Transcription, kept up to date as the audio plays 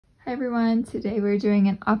Hi everyone, today we're doing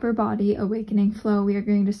an upper body awakening flow. We are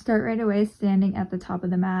going to start right away standing at the top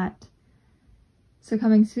of the mat. So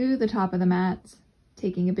coming to the top of the mat,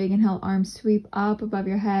 taking a big inhale, arms sweep up above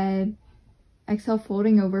your head. Exhale,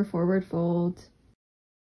 folding over, forward fold.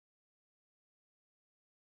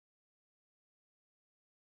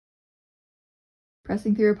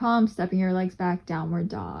 Pressing through your palms, stepping your legs back, downward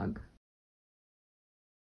dog.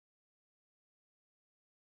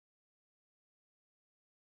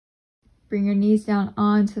 Bring your knees down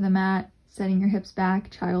onto the mat, setting your hips back,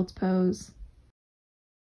 child's pose.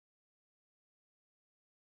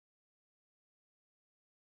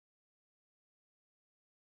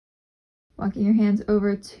 Walking your hands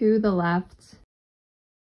over to the left.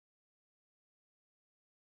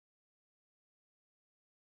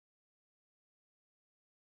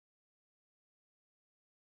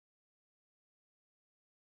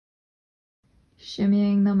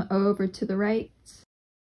 Shimmying them over to the right.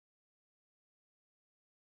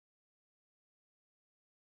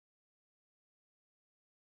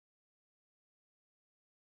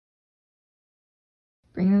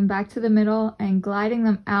 Bring them back to the middle and gliding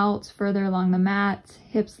them out further along the mat.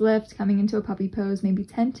 Hips lift, coming into a puppy pose, maybe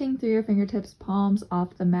tenting through your fingertips, palms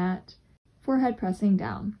off the mat. Forehead pressing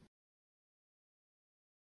down.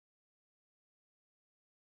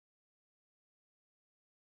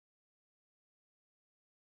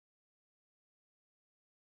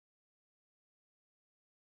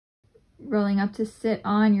 Rolling up to sit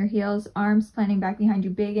on your heels, arms planting back behind you.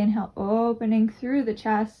 Big inhale, opening through the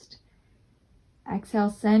chest. Exhale,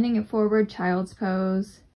 sending it forward, child's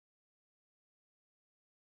pose.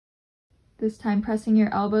 This time pressing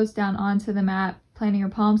your elbows down onto the mat, planting your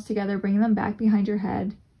palms together, bringing them back behind your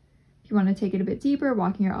head. If you want to take it a bit deeper,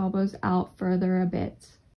 walking your elbows out further a bit.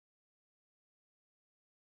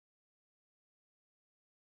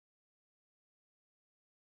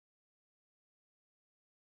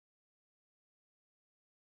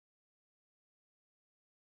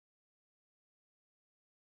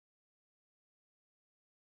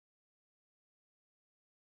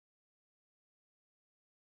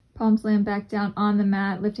 Palms land back down on the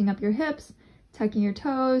mat, lifting up your hips, tucking your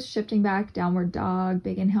toes, shifting back, downward dog.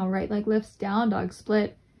 Big inhale, right leg lifts, down dog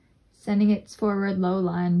split, sending it forward, low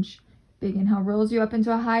lunge. Big inhale rolls you up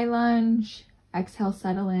into a high lunge. Exhale,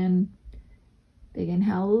 settle in. Big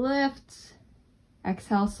inhale, lift.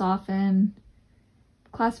 Exhale, soften.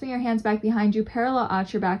 Clasping your hands back behind you, parallel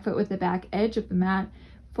out your back foot with the back edge of the mat,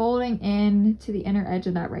 folding in to the inner edge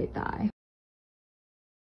of that right thigh.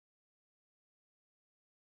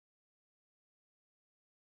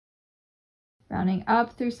 Rounding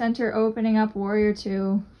up through center, opening up, warrior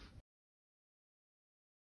two.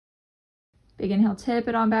 Big inhale, tip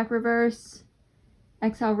it on back, reverse.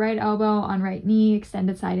 Exhale, right elbow on right knee,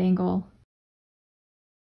 extended side angle.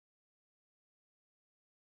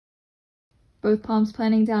 Both palms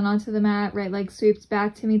planting down onto the mat, right leg sweeps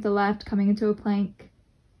back to meet the left, coming into a plank.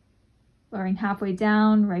 Lowering halfway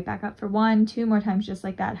down, right back up for one, two more times just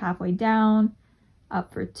like that, halfway down,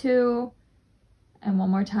 up for two. And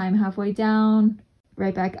one more time, halfway down,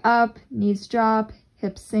 right back up, knees drop,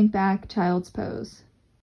 hips sink back, child's pose.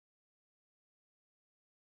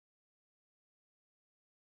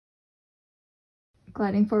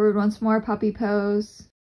 Gliding forward once more, puppy pose.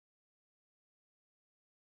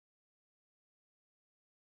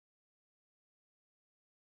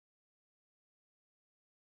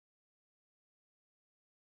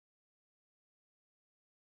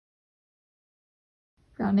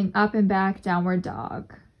 Rounding up and back, downward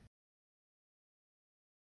dog.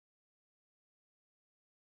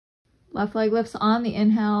 Left leg lifts on the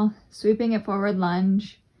inhale, sweeping it forward,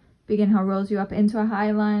 lunge. Big inhale rolls you up into a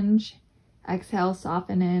high lunge. Exhale,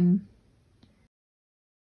 soften in.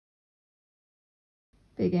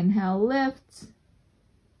 Big inhale, lift.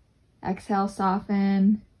 Exhale,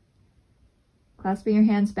 soften. Clasping your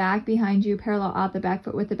hands back behind you, parallel out the back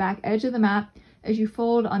foot with the back edge of the mat as you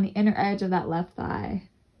fold on the inner edge of that left thigh.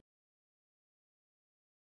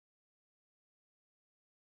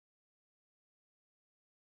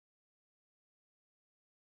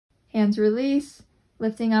 Hands release,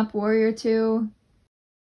 lifting up, warrior two.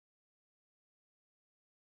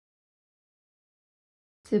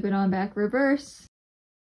 Tip it on back, reverse.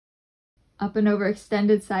 Up and over,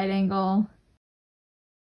 extended side angle.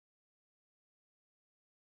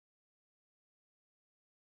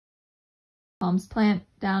 Palms plant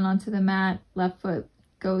down onto the mat, left foot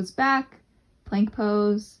goes back, plank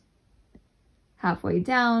pose. Halfway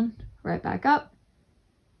down, right back up.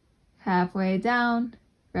 Halfway down,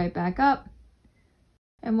 right back up.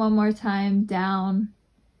 And one more time, down,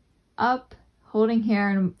 up, holding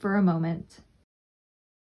here for a moment.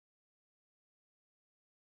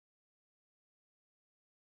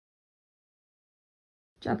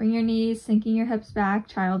 Dropping your knees, sinking your hips back,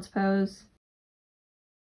 child's pose.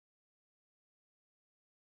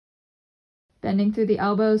 Bending through the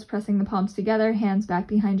elbows, pressing the palms together, hands back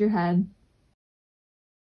behind your head.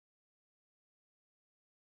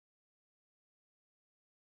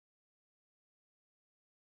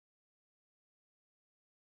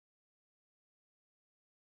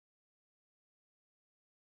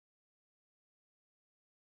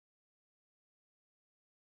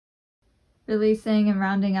 Releasing and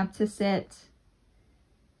rounding up to sit.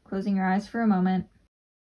 Closing your eyes for a moment.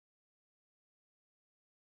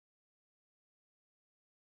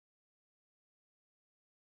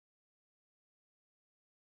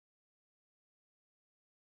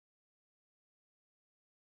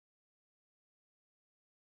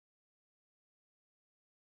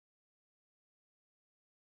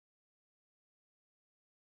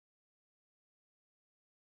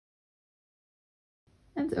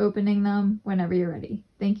 And opening them whenever you're ready.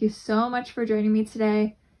 Thank you so much for joining me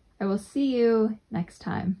today. I will see you next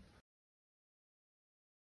time.